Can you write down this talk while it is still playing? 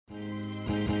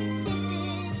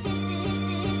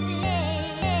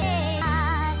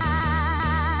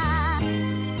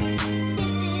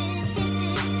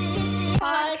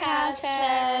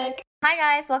Hi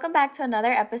guys, welcome back to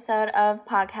another episode of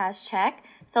Podcast Check.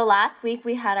 So last week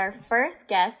we had our first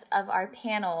guest of our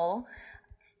panel,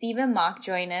 Stephen Mock,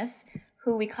 join us,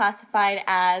 who we classified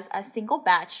as a single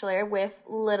bachelor with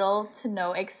little to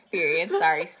no experience.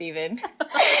 Sorry, Stephen.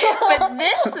 But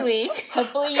this week,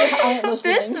 hopefully you aren't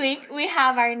listening. This week we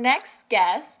have our next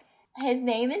guest. His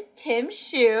name is Tim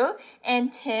Shu,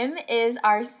 and Tim is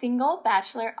our single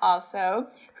bachelor also,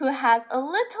 who has a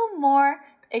little more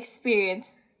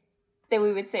experience than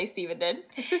we would say Steven did.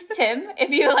 Tim, if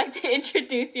you would like to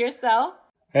introduce yourself.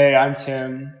 Hey, I'm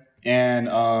Tim, and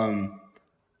I'm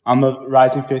a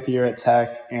rising fifth year at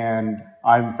Tech, and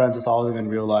I'm friends with all of them in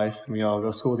real life, and we all go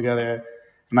to school together.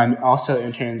 And I'm also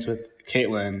interns with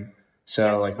Caitlin,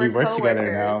 so Yes, we we're work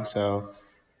together now, coworkers. so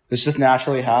this just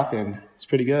naturally happened. It's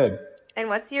pretty good. And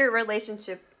what's your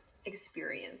relationship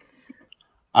experience?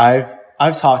 I've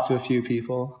talked to a few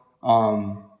people,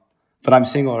 but I'm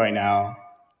single right now,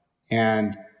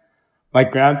 and my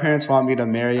grandparents want me to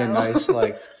marry a nice,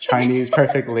 Chinese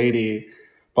perfect lady,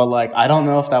 but, I don't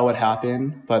know if that would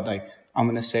happen, but, I'm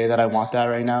going to say that I want that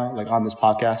right now, on this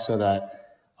podcast, so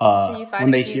that So you find when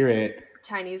a they cute hear it,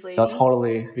 Chinese lady. they'll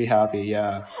totally be happy,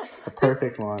 yeah. The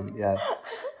perfect one, yes.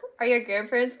 Are your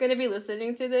grandparents going to be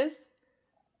listening to this?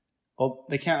 Well,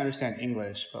 they can't understand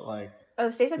English, but, Oh,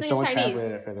 say if something in someone Chinese.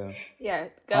 translated it for them. Yeah,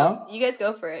 go. Huh? You guys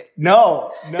go for it.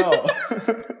 No.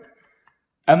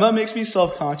 Emma makes me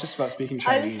self-conscious about speaking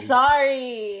I'm Chinese.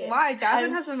 sorry. Why?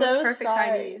 Jasmine I'm has the so most perfect sorry.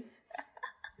 Chinese.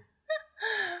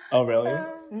 Oh, really?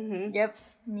 Mm-hmm. Yep,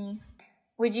 me.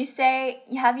 Would you say,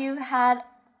 have you had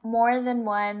more than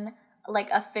one,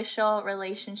 official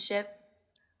relationship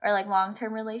or,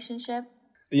 long-term relationship?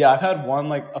 Yeah, I've had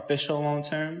one, official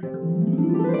long-term.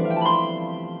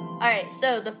 Alright,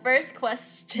 so the first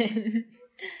question.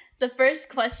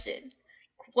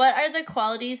 What are the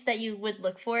qualities that you would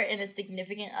look for in a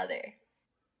significant other?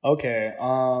 Okay,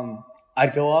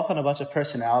 I'd go off on a bunch of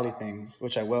personality things,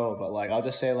 which I will, but, I'll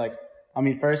just say,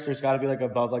 first there's gotta be,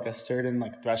 above, a certain,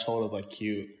 threshold of,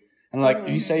 cute. And, if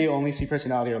you say you only see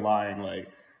personality, you're lying,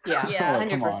 Yeah, Yeah,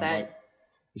 come on, 100%.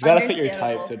 it's gotta fit your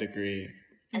type Understandable. to a degree.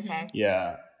 Okay.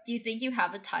 Yeah. Do you think you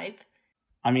have a type?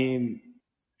 I mean,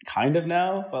 kind of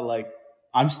now, but,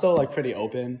 I'm still, pretty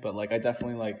open, but, I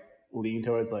definitely, lean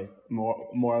towards,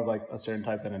 more of, a certain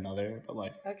type than another, but,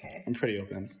 Okay. I'm pretty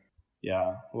open.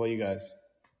 Yeah. What about you guys?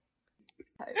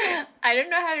 I don't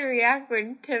know how to react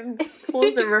when Tim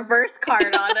pulls a reverse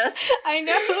card on us. I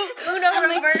know. Uno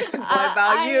reverse. What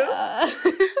about you?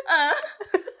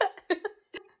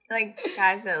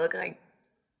 Guys that look like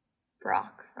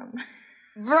Brock from...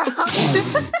 Bro.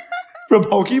 From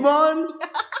Pokemon?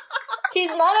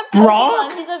 He's not a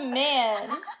Brock? Pokemon, he's a man.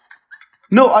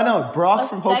 No, I know. Brock A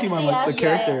from Pokemon, the sexy-ass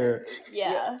character.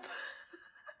 Yeah.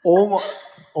 Oh my.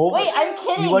 Oh Wait, my. I'm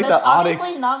kidding. You like That's the Onyx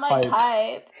obviously not my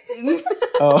type.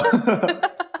 Oh.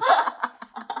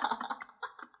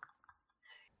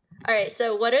 Alright,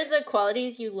 so what are the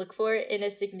qualities you look for in a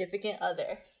significant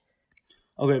other?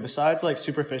 Okay, besides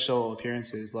superficial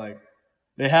appearances,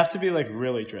 they have to be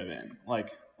really driven.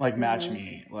 Match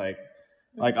me.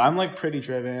 I'm pretty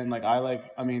driven.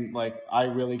 I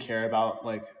really care about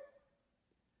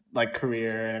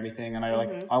career and everything, and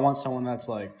I want someone that's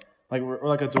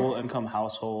we're a dual income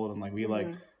household, and we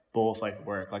both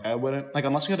work. I wouldn't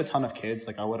unless we had a ton of kids,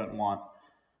 I wouldn't want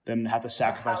them to have to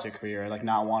sacrifice their career,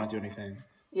 not want to do anything.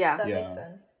 Yeah. That Yeah. makes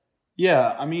sense.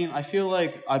 Yeah, I feel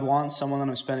I'd want someone that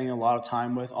I'm spending a lot of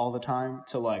time with all the time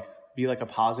to be a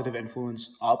positive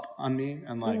influence up on me,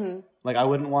 and I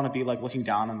wouldn't want to be looking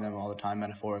down on them all the time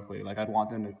metaphorically.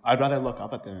 I'd rather look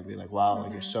up at them and be wow,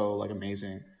 you're so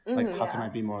amazing. How can I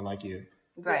be more like you?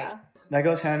 Right. Yeah. That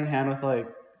goes hand in hand with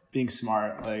being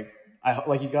smart.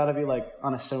 You gotta be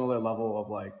on a similar level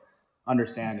of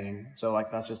understanding. So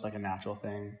that's just a natural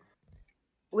thing.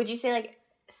 Would you say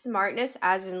smartness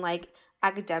as in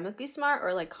academically smart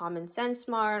or common sense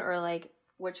smart or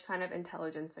which kind of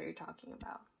intelligence are you talking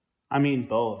about? I mean,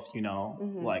 both,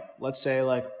 let's say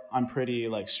I'm pretty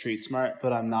street smart,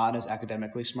 but I'm not as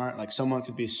academically smart. Someone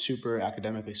could be super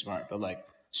academically smart, but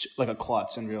a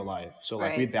klutz in real life. So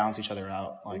Right. we balance each other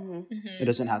out. It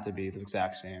doesn't have to be the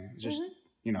exact same. It's just,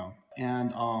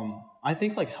 and I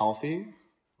think healthy,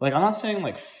 I'm not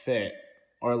saying fit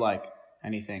or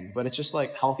anything, but it's just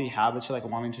healthy habits or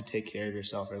wanting to take care of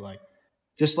yourself or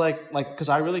just because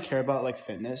I really care about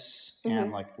fitness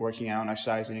and working out and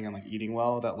exercising and eating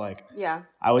well, that Yeah.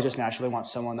 I would just naturally want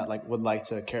someone that would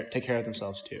to take care of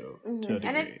themselves too, to a degree.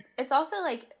 And it's also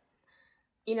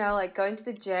going to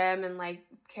the gym and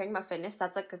caring about fitness,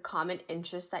 that's a common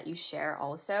interest that you share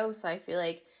also. So I feel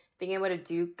being able to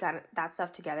do kind of that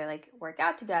stuff together, work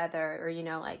out together or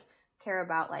care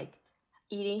about like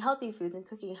eating healthy foods and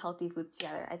cooking healthy foods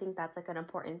together. I think that's like an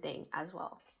important thing as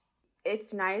well.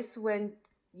 It's nice when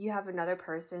you have another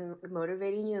person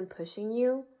motivating you and pushing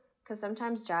you, because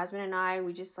sometimes Jasmine and I,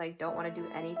 we just like don't want to do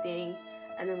anything,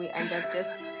 and then we end up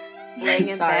just laying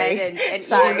in bed and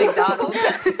eating McDonald's.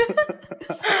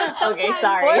 Okay,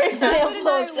 sorry. For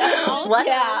example,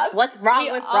 What's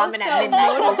wrong with ramen at midnight?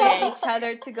 Motivate Okay. each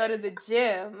other to go to the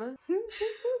gym.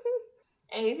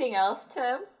 Anything else,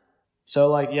 Tim? So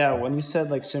like, yeah, when you said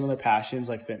like similar passions,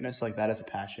 like fitness, like that is a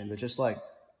passion. But just like,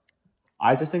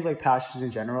 I just think like passions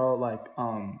in general, like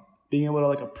being able to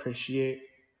like appreciate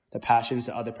the passions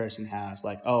the other person has.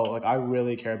 Like, oh, like I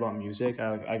really care about music.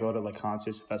 I go to like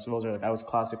concerts, festivals, or like I was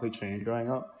classically trained growing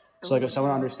up. So like if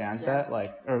someone understands that,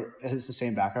 like, or has the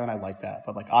same background, I like that.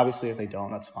 But like obviously if they don't,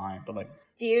 that's fine. But like,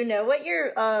 Do you know what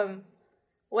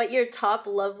your top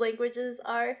love languages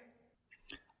are?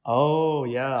 oh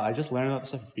yeah, I just learned about this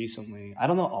stuff recently. I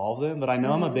don't know all of them, but I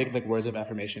know I'm a big like words of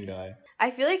affirmation guy.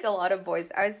 I feel like a lot of boys,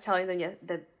 I was telling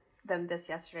them this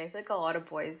yesterday, I feel like a lot of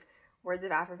boys, words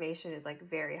of affirmation is like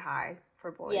very high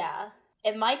for boys. Yeah.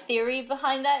 And my theory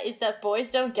behind that is that boys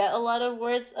don't get a lot of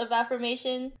words of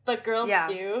affirmation, but girls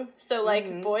do. So,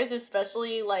 like, boys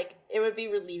especially, like, it would be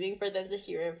relieving for them to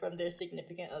hear it from their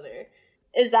significant other.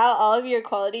 Is that all of your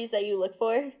qualities that you look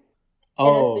for?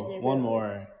 Oh, one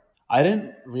more. I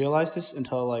didn't realize this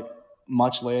until, like,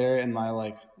 much later in my,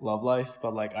 like, love life,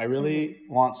 but, like, I really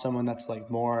want someone that's, like,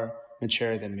 more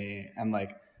mature than me. And,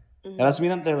 like, that doesn't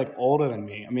mean that they're, like, older than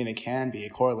me. I mean, it can be.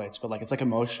 It correlates. But, like, it's, like,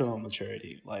 emotional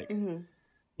maturity. Like,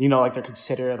 you know, like, they're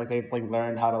considerate. Like, they've, like,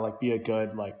 learned how to, like, be a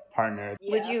good, like, partner.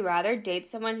 Yeah. Would you rather date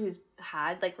someone who's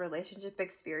had, like, relationship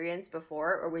experience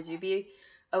before, or would you be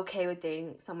okay with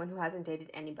dating someone who hasn't dated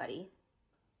anybody?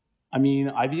 I mean,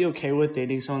 I'd be okay with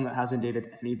dating someone that hasn't dated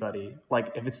anybody,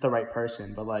 like, if it's the right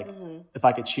person. But, like, if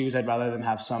I could choose, I'd rather them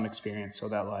have some experience so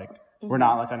that, like, we're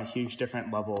not, like, on a huge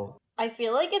different level. I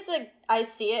feel like I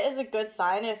see it as a good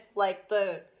sign if, like,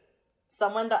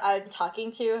 someone that I'm talking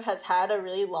to has had a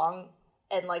really long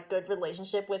and, like, good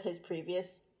relationship with his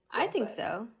previous girlfriend. I think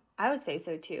so. I would say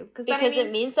so, too. Because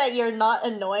it means that you're not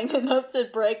annoying enough to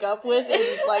break up with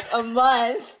in, like, a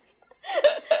month.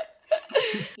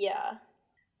 Yeah.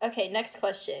 Okay, next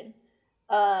question.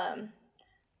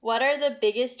 What are the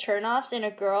biggest turnoffs in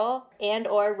a girl and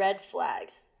or red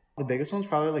flags? The biggest one's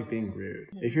probably, like, being rude.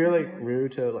 If you're, like,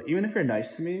 rude to, like, even if you're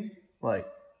nice to me, like,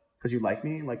 because you like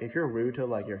me, like, if you're rude to,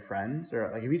 like, your friends,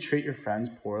 or, like, if you treat your friends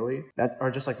poorly,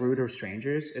 or just, like, rude to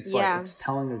strangers, it's, like, it's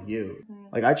telling of you.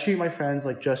 Like, I treat my friends,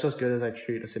 like, just as good as I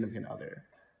treat a significant other.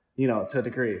 You know, to a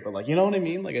degree. But, like, you know what I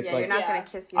mean? Like, it's, like... You're not going to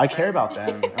kiss your I friends. care about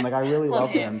them. And, like, I really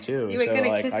love them, too. You ain't so, going to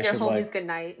like, kiss I your should, homies like,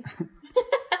 goodnight.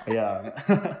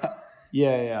 Yeah.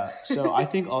 Yeah. So I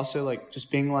think also, like,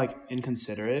 just being, like,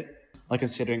 inconsiderate, like,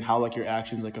 considering how, like, your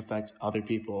actions, like, affect other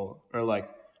people, or, like,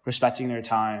 respecting their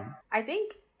time. I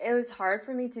think it was hard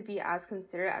for me to be as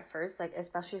considerate at first, like,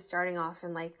 especially starting off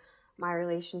in, like, my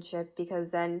relationship,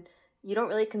 because then you don't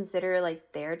really consider,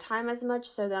 like, their time as much.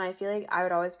 So then I feel like I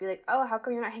would always be like, oh, how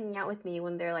come you're not hanging out with me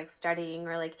when they're, like, studying,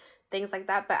 or, like, things like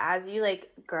that. But as you,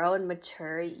 like, grow and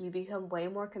mature, you become way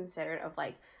more considerate of,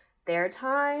 like, their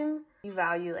time. You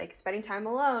value, like, spending time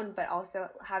alone, but also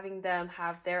having them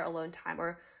have their alone time,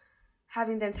 or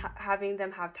having them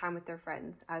have time with their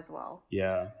friends as well.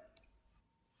 Yeah.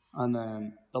 And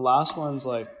then the last one's,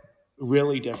 like,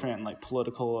 really different, like,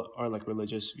 political or, like,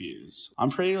 religious views. I'm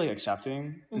pretty, like,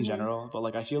 accepting in general, but,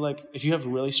 like, I feel like if you have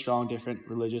really strong different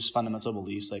religious fundamental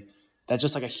beliefs, like, that's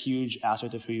just, like, a huge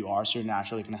aspect of who you are, so you're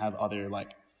naturally going to have other,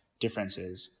 like,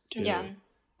 differences too. Yeah.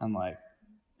 And, like,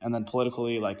 and then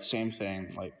politically, like, same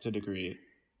thing, like, to a degree.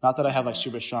 Not that I have, like,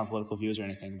 super strong political views or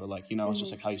anything, but, like, you know, it's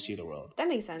just, like, how you see the world. That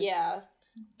makes sense. Yeah.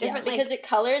 Different, because it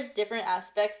colors different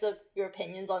aspects of your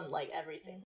opinions on, like,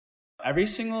 everything. Every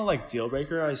single, like, deal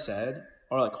breaker I said,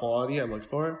 or, like, quality I looked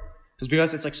for, is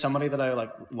because it's, like, somebody that I, like,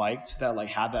 liked that, like,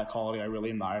 had that quality I really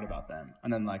admired about them.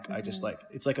 And then, like, I just, like,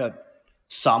 it's, like, a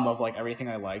sum of, like, everything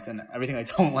I liked and everything I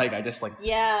don't like. I just, like,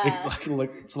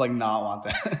 look to, like, not want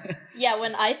that. Yeah,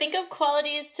 when I think of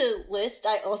qualities to list,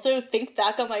 I also think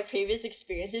back on my previous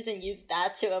experiences and use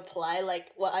that to apply,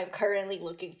 like, what I'm currently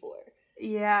looking for.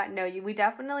 Yeah, no, we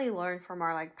definitely learn from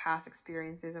our, like, past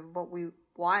experiences of what we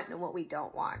want and what we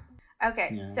don't want.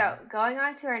 Okay, So going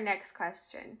on to our next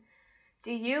question.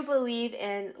 Do you believe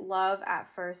in love at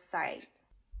first sight?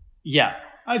 Yeah,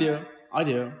 I do.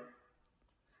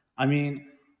 I mean,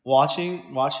 watching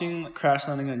Crash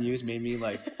Landing on You has made me,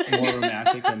 like, more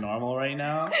romantic than normal right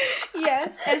now.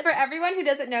 Yes, and for everyone who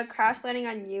doesn't know, Crash Landing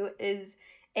on You is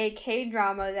a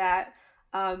K-drama that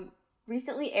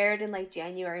recently aired in like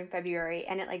January and February,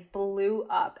 and it like blew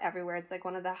up everywhere. It's like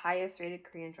one of the highest rated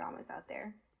Korean dramas out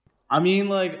there. I mean,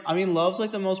 love's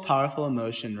like the most powerful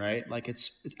emotion, right? Like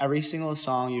it's every single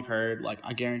song you've heard. Like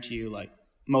I guarantee you, like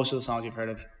most of the songs you've heard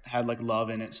have had like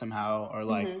love in it somehow, or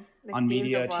like, on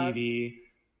media, TV.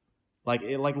 Like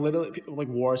it, like literally, people, like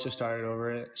wars have started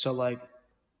over it. So like,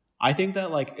 I think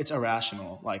that like it's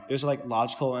irrational. Like there's like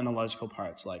logical and illogical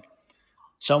parts. Like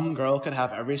some girl could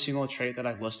have every single trait that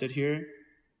I've listed here,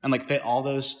 and like fit all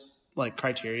those like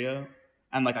criteria,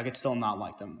 and like I could still not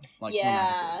like them. Like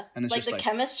yeah, and it's like just the like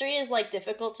chemistry is like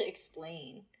difficult to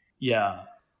explain. Yeah,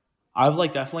 I've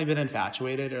like definitely been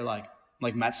infatuated or like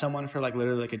met someone for like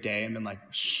literally like a day and been like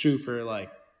super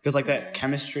like. Because, like, that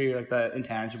chemistry, like, that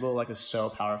intangible, like, is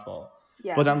so powerful.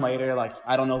 Yeah. But then later, like,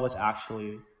 I don't know what's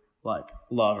actually, like,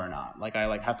 love or not. Like, I,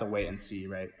 like, have to wait and see,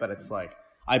 right? But it's, like,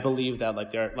 I believe that,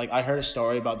 like, I heard a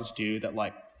story about this dude that,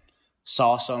 like,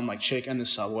 saw some, like, chick in the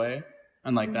subway.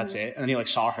 And, like, that's it. And then he, like,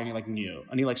 saw her and he, like, knew.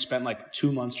 And he, like, spent, like,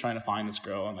 2 months trying to find this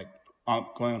girl and, like,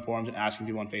 going on forums and asking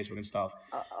people on Facebook and stuff.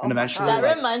 And eventually,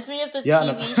 that reminds me of the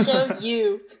TV show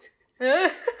You.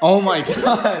 Oh my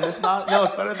god, it's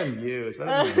better than You. It's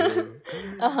better than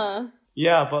You.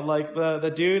 Yeah, but like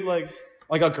the dude like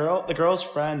the girl's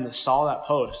friend saw that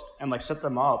post and like set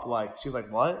them up. Like she was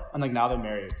like, what? And like now they're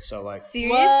married. So like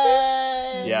seriously?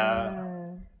 What? Yeah.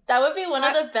 That would be one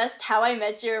of the best How I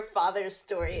Met Your Father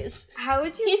stories. How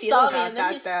would you feel about that? He saw me and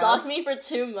then he stalked me for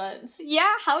 2 months. Yeah,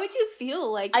 how would you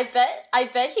feel? Like I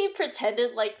bet he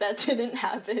pretended like that didn't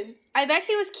happen. I bet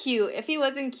he was cute. If he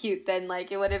wasn't cute, then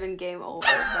like it would have been game over.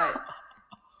 But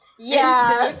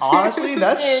yeah, so honestly,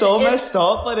 that's so messed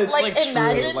up. But it's like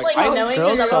imagine true. Like knowing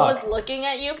someone was looking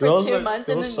at you for 2 months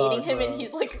and then meeting him, and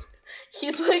he's like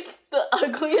the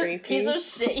ugliest piece of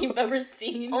shit you've ever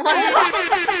seen. Oh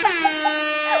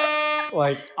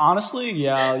like honestly,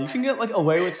 yeah, you can get like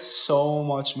away with so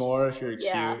much more if you're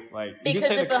cute. Like you because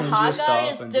can say if the a hot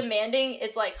guy stuff is demanding,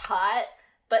 it's like hot.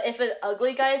 But if an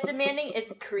ugly guy is demanding,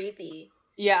 it's creepy.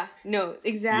 Yeah, no,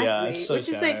 exactly. Yeah, it's so Which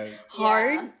sad. Is like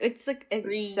hard. Yeah. It's like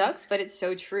it sucks, but it's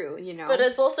so true, you know. But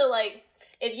it's also like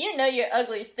if you know you're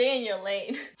ugly, stay in your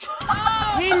lane.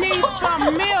 He needs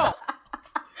some milk.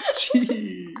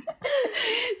 Gee.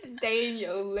 Stay in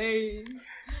your lane.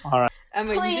 All right.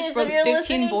 Emma, please, you just broke if you're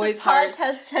 15 boys' hearts.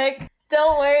 Podcast check.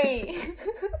 Don't worry.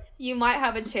 You might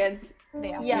have a chance.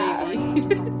 Yeah. Maybe.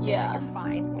 Yeah. You're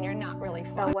fine when you're not really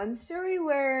fine. That one story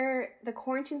where the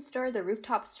quarantine story, the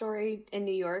rooftop story in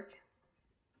New York.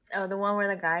 Oh, the one where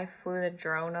the guy flew the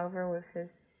drone over with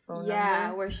his phone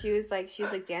number? Where she was like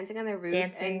dancing on the roof.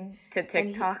 Dancing to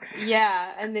TikToks.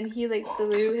 And then he like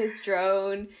flew his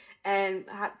drone and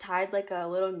tied like a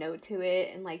little note to it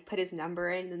and like put his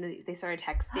number in, and then they started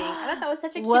texting. I thought that was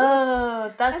such a cute.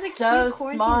 Whoa, that's so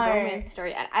smart. Romance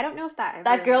story. And I don't know if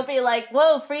that girl be like,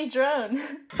 "Whoa, free drone."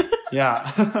 Yeah,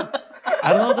 I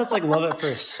don't know if that's like love at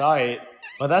first sight,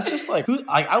 but that's just like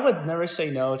I would never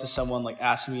say no to someone like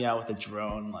asking me out with a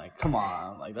drone. Like, come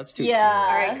on, like that's too. Yeah. Cool.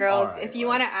 All right, girls, if you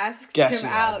want to ask him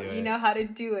out, you know how to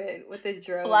do it with a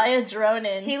drone. Fly a drone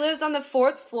in. He lives on the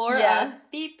 4th floor. Yeah.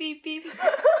 Beep beep beep.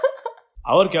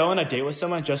 I would go on a date with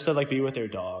someone just to like be with their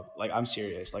dog. Like I'm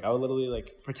serious. Like I would literally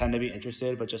like pretend to be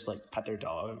interested, but just like pet their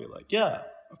dog and be like, yeah,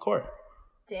 of course.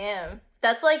 Damn,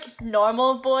 that's like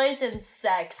normal boys and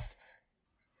sex.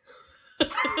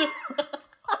 Oh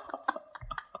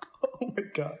my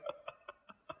god.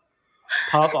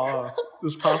 Pop off.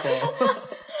 Just pop off.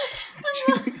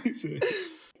 Jesus.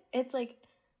 It's like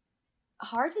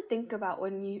hard to think about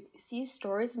when you see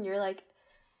stories and you're like,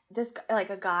 this like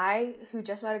a guy who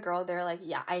just met a girl, they're like,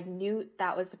 yeah, I knew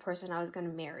that was the person I was gonna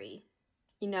marry.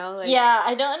 You know, like, yeah,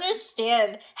 I don't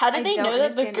understand. How did they know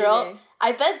that the girl? Either.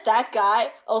 I bet that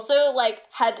guy also like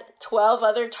had 12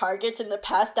 other targets in the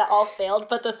past that all failed,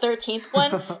 but the 13th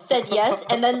one said yes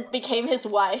and then became his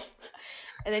wife.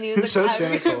 And then he was like, so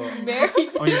cynical.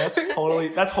 Married. I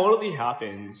mean, that totally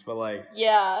happens, but like,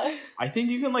 yeah, I think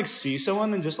you can like see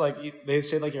someone and just like they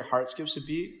say like your heart skips a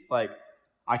beat. Like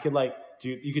I could like.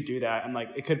 You could do that, and like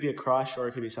it could be a crush or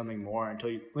it could be something more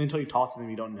until you talk to them,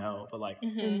 you don't know. But like,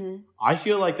 I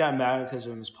feel like that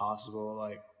magnetism is possible.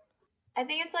 Like, I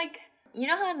think it's like, you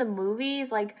know how in the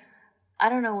movies, like, I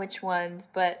don't know which ones,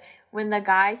 but when the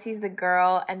guy sees the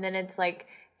girl and then it's like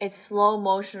it's slow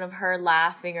motion of her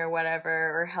laughing or whatever,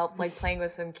 or like playing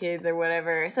with some kids or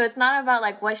whatever. So it's not about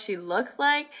like what she looks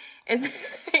like. It's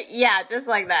yeah, just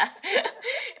like that.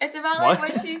 It's about like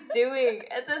what she's doing.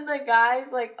 And then the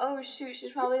guy's like, oh shoot,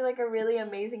 she's probably like a really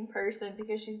amazing person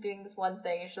because she's doing this one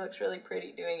thing and she looks really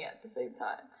pretty doing it at the same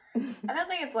time. I don't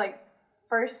think it's like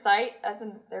first sight as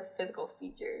in their physical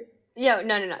features. Yeah,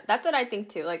 no. That's what I think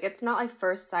too. Like, it's not like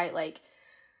first sight, like,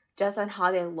 just on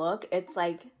how they look. It's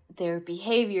like their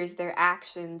behaviors, their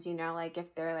actions, you know, like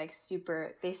if they're like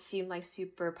they seem like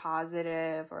super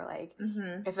positive, or like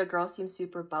if a girl seems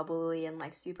super bubbly and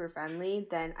like super friendly,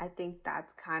 then I think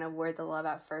that's kind of where the love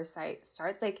at first sight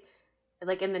starts.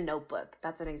 Like in The Notebook,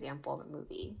 that's an example of a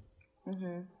movie.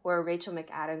 Where Rachel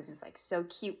McAdams is like so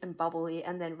cute and bubbly,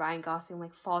 and then Ryan Gosling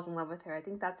like falls in love with her. I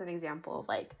think that's an example of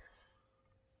like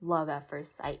love at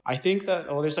first sight. I think that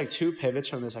there's like two pivots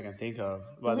from this I can think of.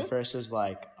 But the first is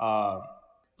like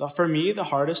for me the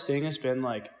hardest thing has been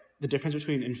like the difference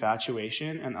between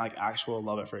infatuation and like actual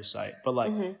love at first sight. But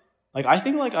like like I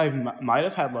think like I might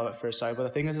have had love at first sight, but the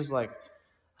thing is like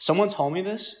someone told me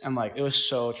this and like it was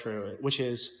so true, which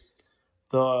is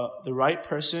the right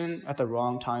person at the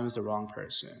wrong time is the wrong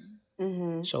person.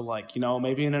 So like, you know,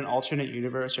 maybe in an alternate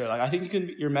universe, or like I think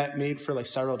you're made for like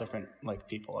several different like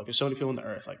people. Like there's so many people on the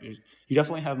earth. Like you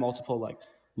definitely have multiple like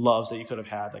loves that you could have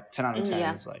had. Like 10 out of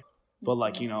 10 is like, but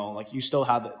like, you know, like you still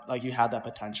had you had that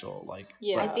potential. Like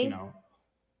I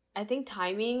think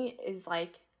timing is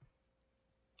like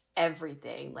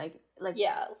everything. Like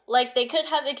yeah, like they could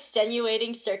have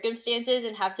extenuating circumstances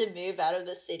and have to move out of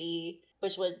the city,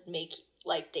 which would make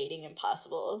like dating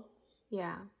impossible.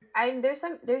 Yeah.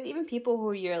 There's even people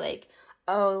who you're like,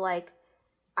 oh, like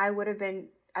I would have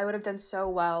done so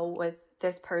well with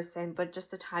this person, but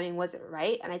just the timing wasn't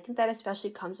right. And I think that especially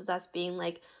comes with us being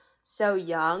like so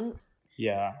young.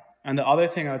 Yeah. And the other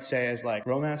thing I would say is like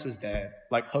romance is dead.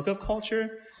 Like hookup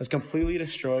culture has completely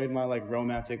destroyed my like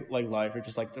romantic like life, or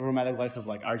just like the romantic life of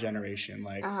like our generation.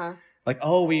 Like like,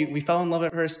 oh, we fell in love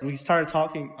at first, we started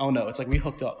talking. Oh no, it's like we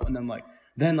hooked up, and then like,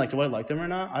 do I like them or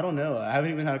not? I don't know. I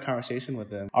haven't even had a conversation with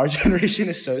them. Our generation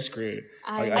is so screwed.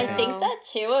 I think that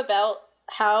too about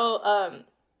how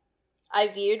I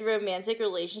viewed romantic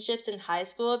relationships in high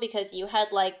school, because you had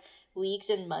like weeks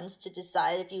and months to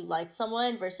decide if you liked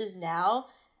someone, versus now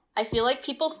I feel like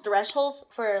people's thresholds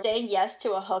for saying yes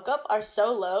to a hookup are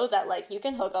so low that like you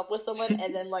can hook up with someone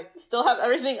and then like still have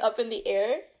everything up in the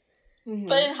air.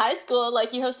 But in high school,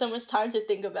 like you have so much time to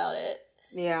think about it.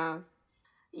 Yeah.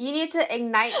 You need to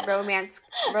ignite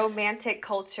romantic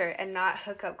culture and not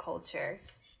hookup culture.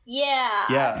 Yeah.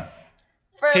 Yeah.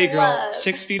 Hey girl, love.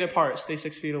 6 feet apart, stay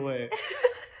 6 feet away.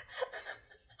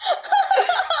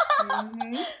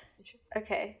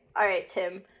 Okay. All right,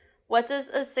 Tim. What does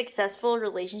a successful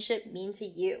relationship mean to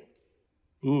you?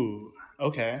 Ooh,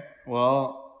 okay.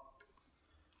 Well,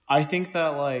 I think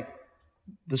that like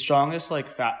the strongest like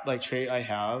trait I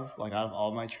have, like out of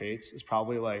all my traits, is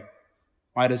probably like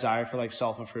my desire for like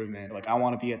self-improvement. Like I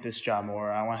want to be at this job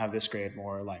more, I want to have this grade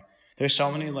more. Like there's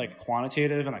so many like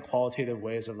quantitative and like qualitative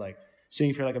ways of like seeing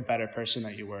if you're like a better person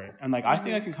that you were. And like I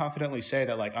think I can confidently say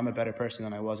that like I'm a better person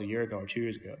than I was a year ago or 2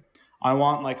 years ago. I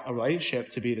want like a relationship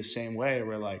to be the same way,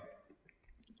 where like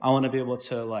I want to be able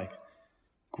to like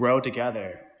grow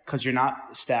together, because you're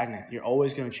not stagnant. You're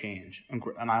always going to change,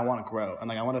 and I want to grow, and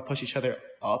like I want to push each other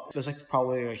up. That's like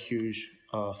probably a huge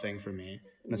thing for me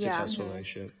in a successful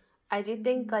relationship. I do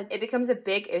think like it becomes a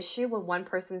big issue when one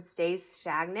person stays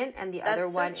stagnant and the other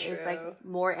one is like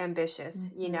more ambitious.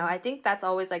 You know, I think that's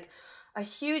always like a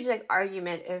huge like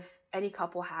argument if any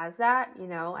couple has that, you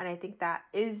know, and I think that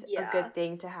is a good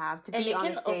thing to have, to be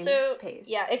on the same pace.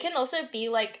 Yeah, it can also be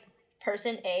like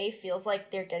person A feels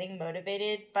like they're getting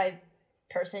motivated by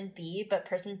person B, but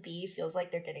person B feels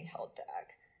like they're getting held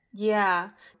back. Yeah.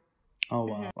 Oh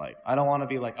wow. Like I don't want to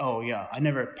be like, oh yeah, I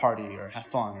never party or have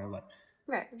fun or like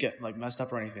get like messed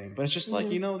up or anything. But it's just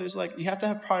like, you know, there's like, you have to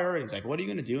have priorities. Like what are you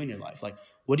going to do in your life? Like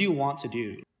what do you want to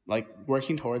do? Like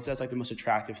working towards that's like the most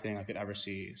attractive thing I could ever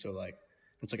see. So like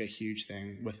that's like a huge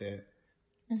thing with it.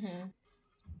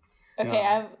 Okay, I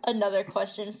have another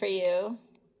question for you.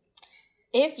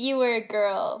 If you were a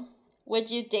girl, would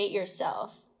you date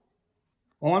yourself?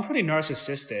 Well, I'm pretty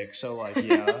narcissistic, so like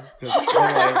yeah,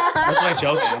 that's my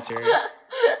joke answer.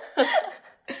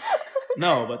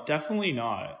 No, but definitely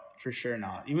not. For sure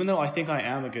not. Even though I think I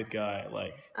am a good guy,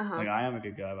 like I am a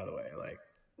good guy, by the way. Like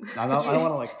I don't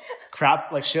want to like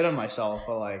crap like shit on myself,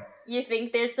 but like you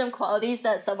think there's some qualities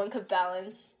that someone could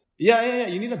balance? Yeah.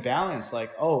 You need a balance. Like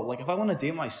if I want to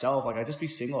date myself, like I'd just be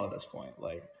single at this point.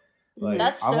 Like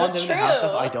that's so I want them true. to have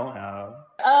stuff I don't have.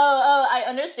 Oh, I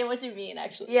understand what you mean,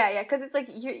 actually. Yeah, because it's like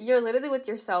you're literally with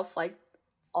yourself like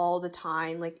all the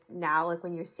time, like now, like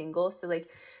when you're single. So like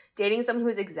dating someone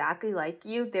who's exactly like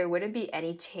you, there wouldn't be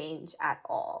any change at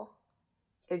all.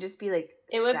 It would just be like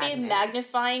would be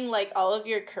magnifying like all of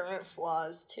your current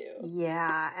flaws too.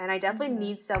 Yeah, and I definitely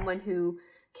need someone who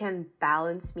can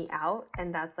balance me out,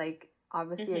 and that's like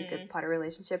obviously a good part of a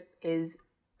relationship is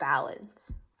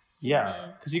balance.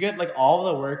 Yeah, because you get like all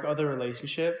the work of the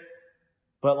relationship,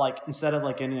 but like instead of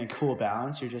like getting a cool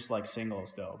balance, you're just like single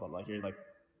still, but like you're like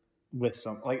with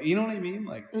some, like, you know what I mean?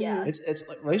 Like, yeah, it's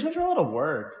like relationships are a lot of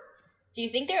work. Do you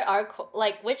think there are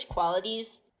like which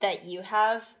qualities that you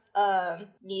have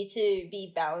need to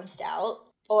be balanced out,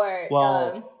 or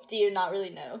do you not really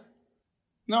know?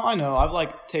 No, I know. I've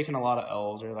like taken a lot of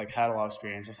L's or like had a lot of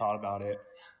experience. I've thought about it.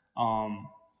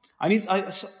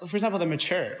 For example, the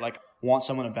mature, like want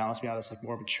someone to balance me out that's like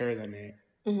more mature than me.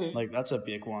 Mm-hmm. Like that's a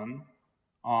big one.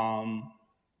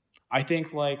 I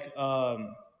think like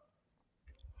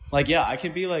yeah, I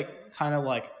could be like kind of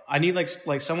like I need like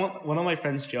someone. One of my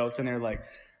friends joked and they're like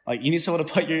you need someone to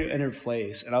put you in her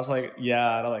place, and I was like,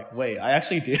 yeah. And I'm like, wait, I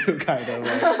actually do kind of.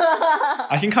 Like,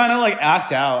 I can kind of like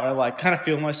act out or like kind of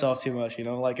feel myself too much, you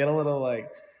know, like get a little like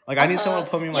I need someone to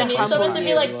put me in my place. You need someone to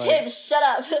be like, Tim, shut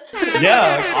up.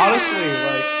 Yeah, like, honestly,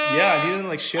 like yeah, I need them to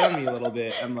like show me a little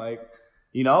bit and like,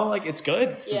 you know, like it's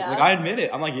good. Yeah. Like I admit it.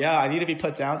 I'm like, yeah, I need to be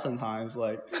put down sometimes.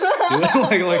 Like do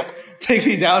it like take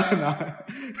me down or not.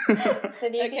 So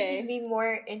do you think you'd be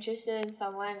more interested in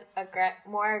someone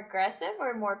more aggressive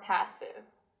or more passive?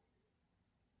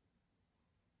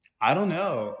 I don't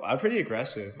know. I'm pretty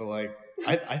aggressive, but like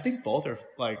I think both are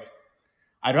like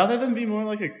I'd rather them be more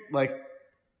like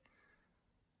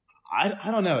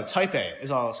I don't know. Type A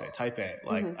is all I'll say. Type A.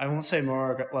 Like I won't say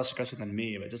less aggressive than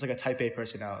me, but just like a type A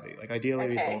personality. Like ideally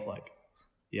we both like.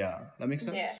 Yeah, that makes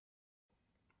sense. Yeah.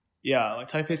 Yeah, like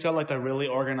type A's got like the really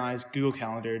organized Google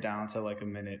Calendar down to like a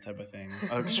minute type of thing.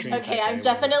 Extreme. Okay, I'm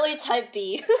definitely type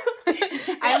B.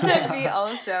 I'm type B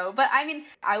also, but I mean,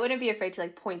 I wouldn't be afraid to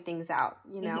like point things out.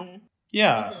 You know. Mm-hmm.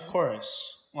 Yeah, of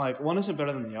course. Like one isn't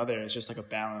better than the other. It's just like a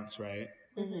balance, right?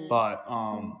 Mm-hmm. But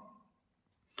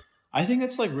I think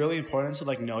it's like really important to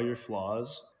like know your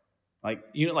flaws. Like,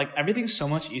 you know, like everything's so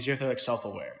much easier if they're like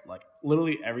self-aware. Like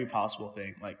literally every possible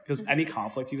thing. Like, because any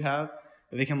conflict you have,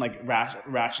 they can like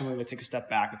rationally like take a step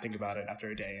back and think about it after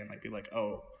a day and like be like,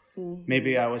 oh,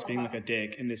 maybe I was being like a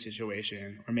dick in this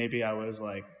situation, or maybe I was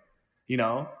like, you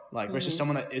know, like versus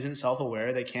someone that isn't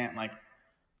self-aware, they can't like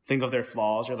think of their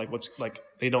flaws or like what's like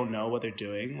they don't know what they're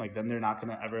doing. Like then they're not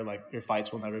gonna ever like your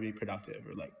fights will never be productive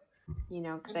or like. You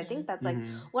know, because I think that's like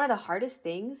one of the hardest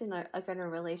things in in a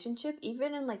relationship,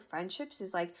 even in like friendships,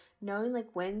 is like knowing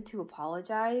like when to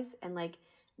apologize and like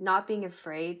not being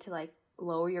afraid to like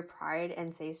lower your pride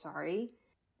and say sorry.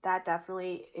 That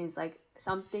definitely is like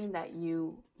something that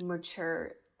you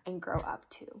mature and grow up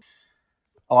to.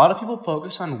 A lot of people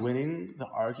focus on winning the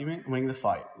argument, winning the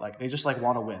fight. Like they just like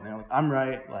want to win. They're like, I'm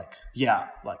right. Like, yeah,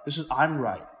 like I'm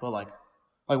right. But like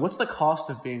what's the cost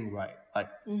of being right? Like,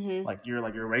 like your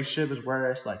relationship is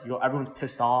worse. Like everyone's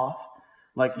pissed off.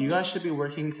 Like you guys should be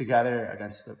working together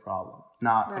against the problem,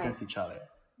 not against each other.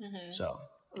 So.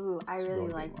 Ooh, I really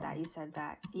like that you said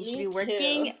that. You should be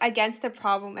working against the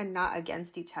problem and not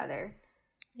against each other.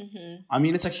 I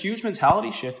mean, it's a huge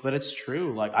mentality shift, but it's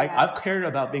true. Like I've cared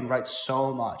about being right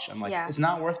so much. I'm like, it's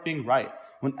not worth being right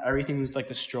when everything's like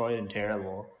destroyed and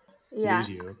terrible. Lose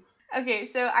you. Okay,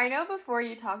 so I know before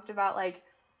you talked about like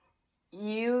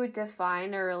you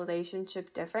define a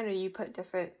relationship different, or you put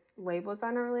different labels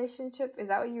on a relationship. Is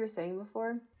that what you were saying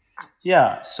before?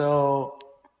 Yeah, so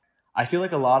I feel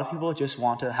like a lot of people just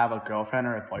want to have a girlfriend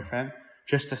or a boyfriend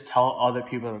just to tell other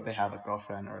people that they have a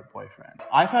girlfriend or a boyfriend.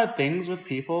 I've had things with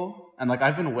people and like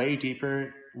I've been way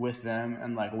deeper with them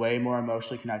and like way more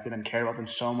emotionally connected and care about them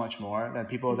so much more than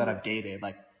people that I've dated.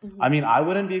 Like, I mean, I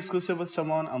wouldn't be exclusive with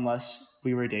someone unless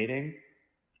we were dating.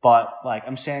 But like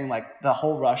I'm saying, like the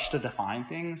whole rush to define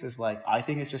things is like I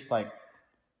think it's just like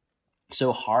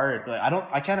so hard. Like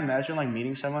I can't imagine like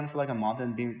meeting someone for like a month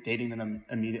and dating them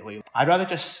immediately. I'd rather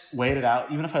just wait it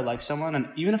out. Even if I like someone, and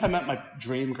even if I met my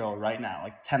dream girl right now,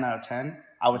 like 10 out of 10,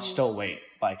 I would still wait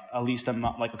like at least a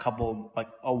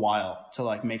while to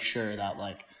like make sure that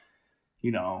like,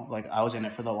 you know, like I was in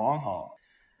it for the long haul.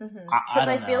 Because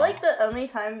I feel like the only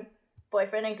time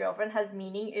boyfriend and girlfriend has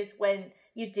meaning is when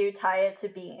you do tie it to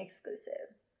being exclusive.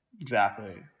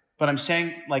 Exactly. But I'm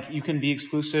saying, like, you can be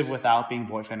exclusive without being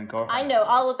boyfriend and girlfriend. I know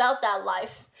all about that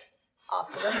life. Off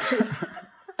the record.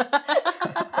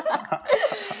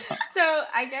 So,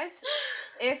 I guess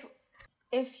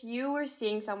if you were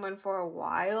seeing someone for a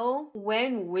while,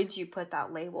 when would you put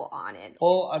that label on it?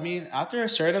 Well, I mean, after a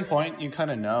certain point, you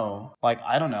kind of know. Like,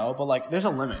 I don't know, but, like, there's a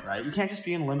limit, right? You can't just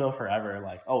be in limbo forever.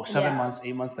 Like, 7 months,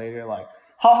 8 months later, like,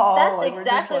 that's like,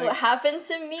 exactly what happened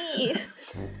to me.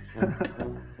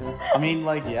 I mean,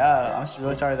 like, yeah, I'm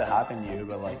really sorry that happened to you,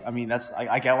 but like, I mean, that's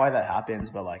I get why that happens,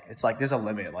 but like, it's like there's a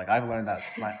limit. Like, I've learned that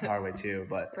my hard way too,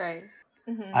 but right.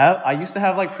 I used to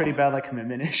have like pretty bad like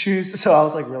commitment issues, so I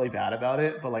was like really bad about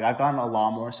it. But like I've gotten a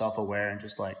lot more self-aware and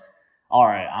just like, all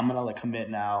right, I'm gonna like commit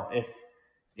now if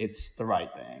it's the right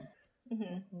thing.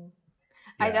 Yeah.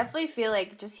 I definitely feel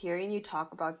like just hearing you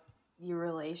talk about your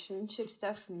relationship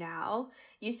stuff now,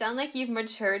 you sound like you've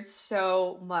matured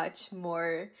so much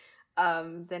more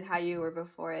than how you were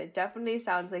before. It definitely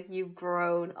sounds like you've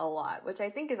grown a lot, which I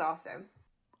think is awesome.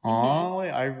 Oh,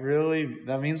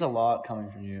 that means a lot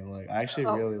coming from you. Like, I actually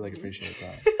really like appreciate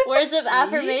that. Words of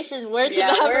affirmation. Words of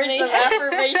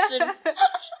affirmation.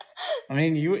 I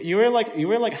mean, you were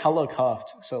like hella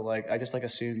cuffed, so like I just like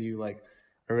assumed you like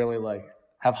are really like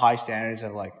have high standards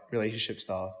of like relationship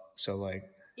stuff. So like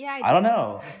I don't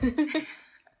know.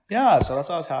 Yeah, so that's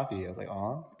why I was happy. I was like,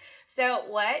 aw. So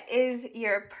what is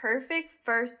your perfect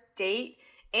first date?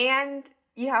 And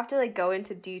you have to like go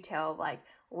into detail of like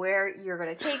where you're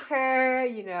gonna take her,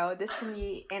 you know, this can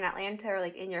be in Atlanta or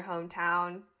like in your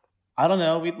hometown. I don't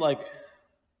know,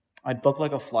 I'd book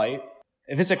like a flight.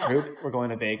 If it's a group, we're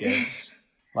going to Vegas.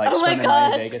 Like spend the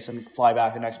night in Vegas and fly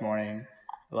back the next morning.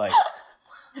 Like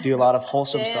do a lot of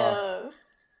wholesome stuff.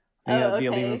 Be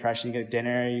a leave impression, you get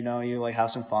dinner, you know, you like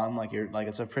have some fun, like you're like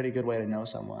it's a pretty good way to know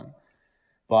someone.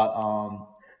 But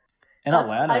in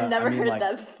Atlanta, I've never heard like,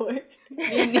 that before.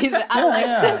 Me neither. I like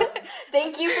that.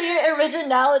 Thank you for your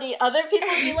originality. Other people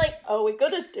would be like, "Oh, we go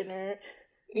to dinner."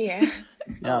 Yeah.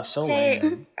 Yeah, so hey,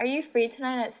 lame. Are you free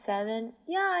tonight at 7?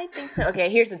 Yeah, I think so. Okay,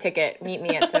 here's the ticket. Meet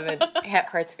me at 7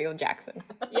 at Hartsfield Jackson.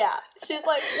 Yeah. She's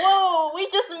like, "Whoa, we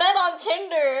just met on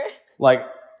Tinder." Like,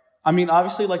 I mean,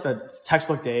 obviously, like the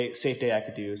textbook date, safe date I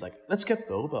could do is like, let's get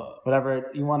boba. Whatever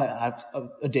you want to have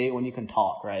a date when you can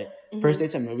talk, right? Mm-hmm. First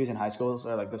dates at movies in high school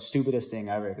are like the stupidest thing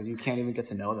ever because you can't even get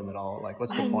to know them at all. Like,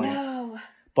 what's the point? Know.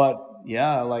 But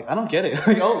yeah, like I don't get it.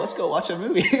 Like, oh, let's go watch a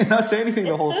movie and not say anything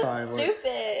the whole time. It's so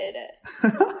stupid.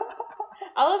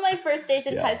 All of my first dates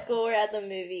in high school were at the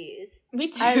movies. Me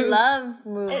too. I love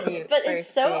movies. But it's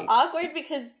so awkward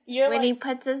because you're when he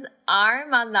puts his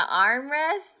arm on the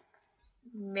armrest.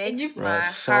 Makes my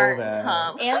heart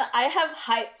pump. And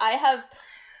I have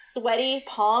sweaty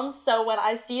palms, so when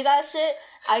I see that shit,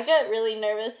 I get really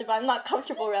nervous if I'm not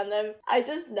comfortable around them. I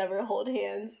just never hold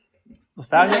hands. The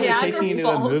fact that you're taking you to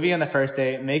a movie on the first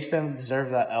date makes them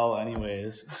deserve that L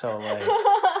anyways. So like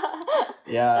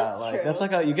yeah, that's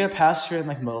like you get a pass here in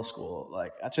like middle school.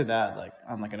 Like after that, like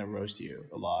I'm like gonna roast you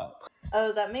a lot.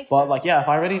 Oh, that makes sense. But like, yeah, if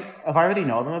I already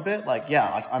know them a bit, like,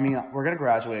 yeah, like, I mean, we're gonna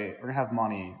graduate, we're gonna have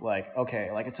money, like,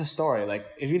 okay, like, it's a story, like,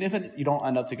 even if you don't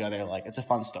end up together, like, it's a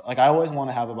fun story. Like, I always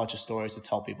want to have a bunch of stories to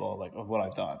tell people, like, of what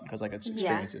I've done, because like, it's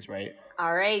experiences, right?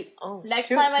 All right. Oh, next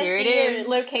time I see your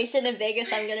location in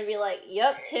Vegas, I'm gonna be like,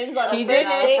 "Yep, Tim's on a first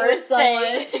date with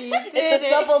someone. It's a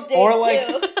double date or like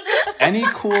too." any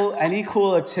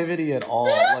cool activity at all,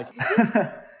 like.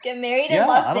 Get married in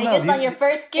Las Vegas on your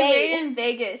first date. Get married in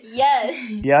Vegas. Yes.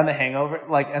 Yeah, and the Hangover,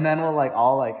 like, and then we'll like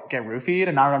all like get roofied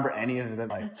and not remember any of them.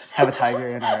 Like, have a tiger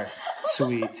in our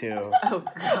suite too. Oh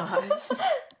gosh.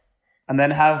 And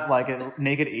then have like a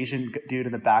naked Asian dude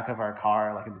in the back of our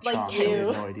car, like in the trunk, that we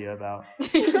have no idea about.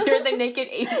 You're the naked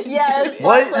Asian dude.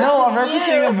 What? No, I'm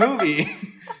referencing a movie.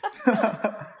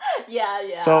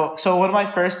 Yeah. So would my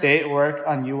first date work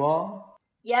on you all?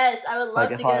 Yes, I would love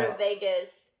to go to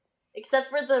Vegas. Except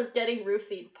for the getting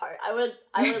roofied part. I would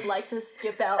like to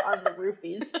skip out on the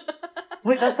roofies.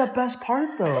 Wait, that's the best part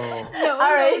though. No,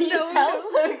 alright, you sound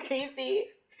so creepy.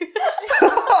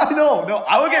 No,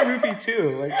 I would get roofied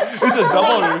too. Like it's a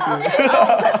double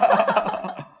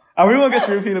roofie. Everyone gets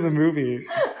roofied in the movie.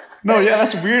 No, yeah,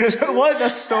 that's weird as what?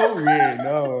 That's so weird.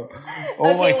 No.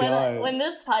 Oh my god. When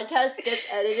this podcast gets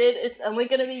edited, it's only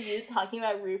gonna be you talking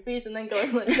about roofies and then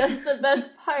going like, "That's the best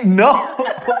part." No.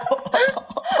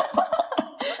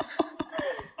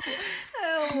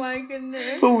 Oh my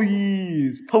goodness.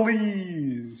 Please.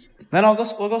 Then we'll go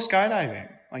skydiving.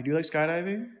 Like, do you like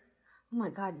skydiving? Oh my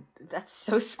god, that's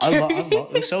so scary.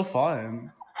 It's so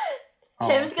fun.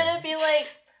 Tim's gonna be like,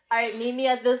 "Alright, meet me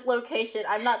at this location.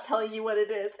 I'm not telling you what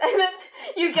it is." And then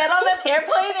you get on an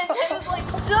airplane and Tim is like,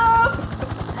 "Jump!"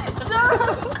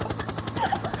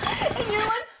 And you're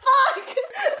like, "Fuck!"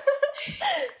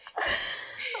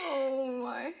 Oh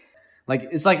my. Like,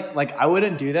 it's like I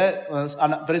wouldn't do that,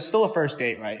 but it's still a first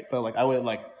date, right? But like I would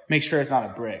like make sure it's not a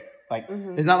brick. Like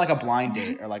it's not like a blind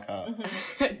date or like a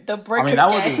the brick. I mean,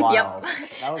 that would be wild. Yep.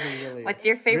 That would be really. What's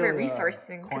your favorite resource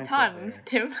in Catan,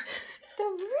 Tim?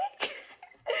 The brick.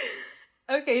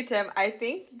 Okay, Tim. I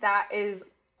think that is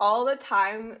all the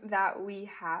time that we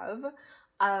have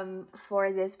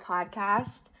for this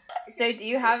podcast. So, do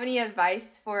you have any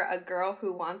advice for a girl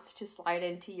who wants to slide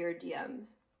into your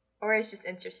DMs? Or is just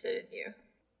interested in you?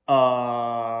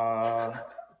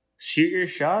 Shoot your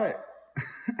shot.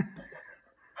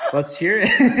 Let's hear it.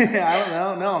 I don't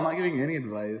know. No, I'm not giving any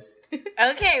advice.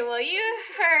 Okay, well, you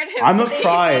heard him. I'm a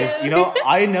prize. You know,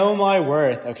 I know my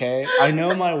worth, okay? I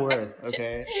know my worth,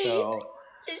 okay? So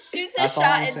just shoot the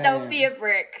shot and don't be a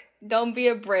brick. Don't be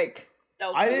a brick.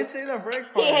 I didn't say the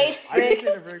brick part. He hates bricks. I didn't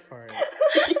say the brick part.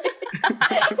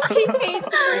 He hates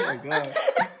bricks. Oh my god.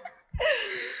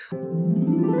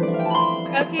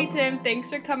 Okay, Tim, thanks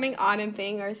for coming on and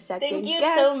being our second Thank you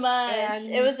guest, so much.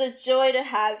 It was a joy to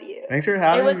have you. Thanks for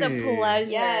having me. It was a pleasure.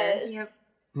 Yes. It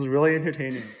was really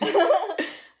entertaining.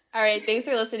 All right, thanks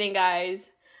for listening, guys.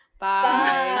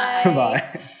 Bye. Bye.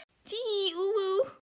 Bye.